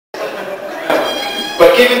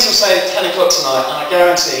give him till say 10 o'clock tonight, and I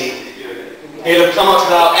guarantee he'll have come up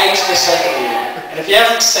with about 8 per second. And if he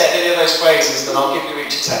hasn't said any of those phrases, then I'll give you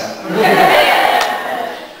each a 10.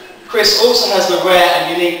 Chris also has the rare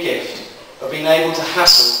and unique gift of being able to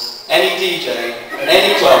hassle any DJ in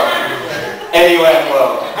any club, anywhere in the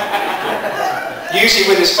world. Usually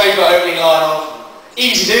with his favourite opening line of,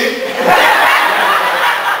 "Easy dude."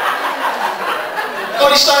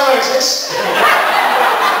 Got any stone roses?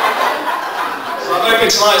 So I'm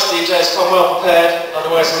hoping tonight's DJ has come well prepared,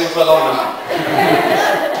 otherwise he's in for a long night.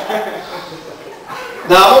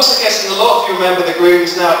 Now I'm also guessing a lot of you remember the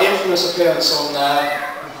Groom's now infamous appearance on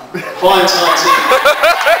Prime Time TV.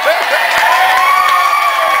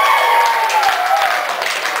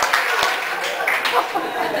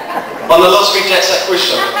 On the Lost Week Jet Set quiz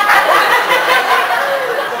show.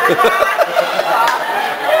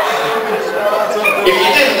 If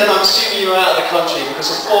you didn't, then I'm assuming you were out of the country,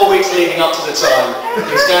 because for 4 weeks leading up to the time,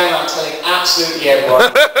 he was going around telling absolutely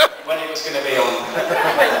everyone when it was going to be on.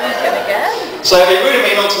 So it would have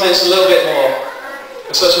been on to mention a little bit more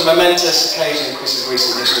of such a momentous occasion in Chris's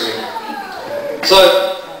recent history.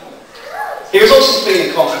 So, he was also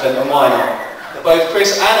feeling confident, and why not? That both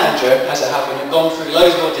Chris and Andrea, as it happened, had gone through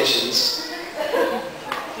loads of auditions,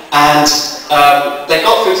 and they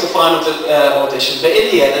got through to the final audition, but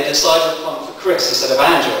in the end they decided upon for Chris instead of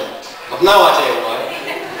Andrea. I've no idea why.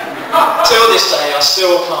 Till this day I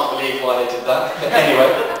still can't believe why they did that, but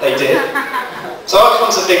anyway, they did. So out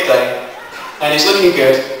comes the big day, and he's looking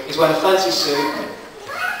good. He's wearing a fancy suit,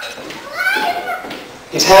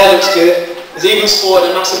 his hair looks good, he's even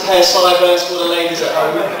sported a massive pair of sideburns for the ladies at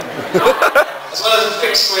home, as well as a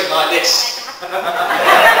fixed grin like this.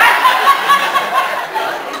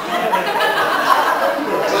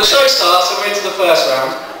 So the show starts and we're into the first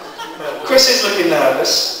round. Chris is looking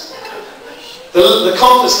nervous. The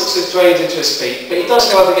confidence looks to have drained into his feet, but he does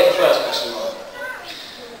however get the first question right.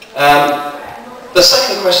 The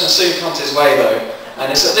second question soon comes his way though,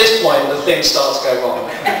 and it's at this point that things start to go wrong.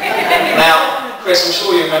 Now, Chris, I'm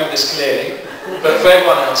sure you remember this clearly, but for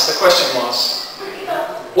everyone else, the question was,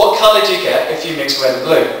 what colour do you get if you mix red and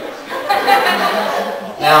blue?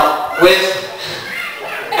 Now, with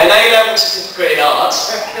an A-level certificate in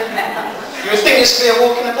arts, you would think this would be a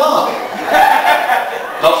walk in the park.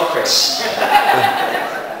 Not for Chris.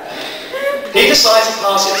 He decides to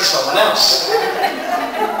pass it to someone else.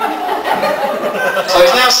 So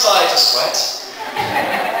he's now started to sweat, a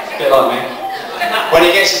bit like me, when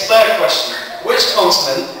he gets his third question: which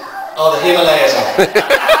continent are the Himalayas on?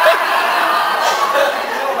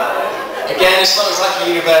 Again, it's not exactly a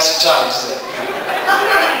universal challenge, is it?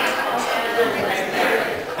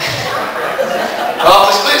 After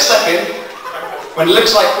a split second, when it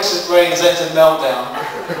looks like Chris's brain has entered meltdown,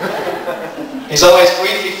 his eyes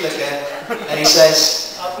briefly flicker, and he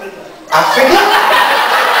says, "Africa?"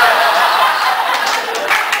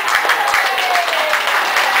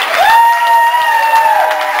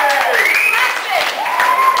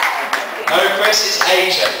 No, Chris, it's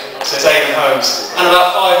Asia, says Amy Holmes, and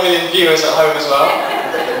about 5 million viewers at home as well.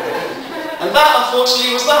 And that,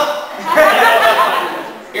 unfortunately, was that.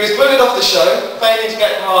 He was booted off the show, failing to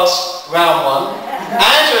get past round 1.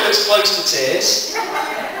 Andrea looks close to tears.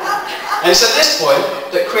 And it's at this point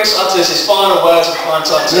that Chris utters his final words of Prime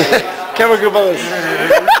Time TV. Chemical Brothers.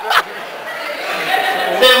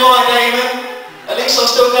 Never mind, Damon. At least I'm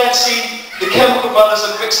still there to see the Chemical Brothers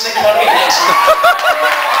and Rick Snick next week.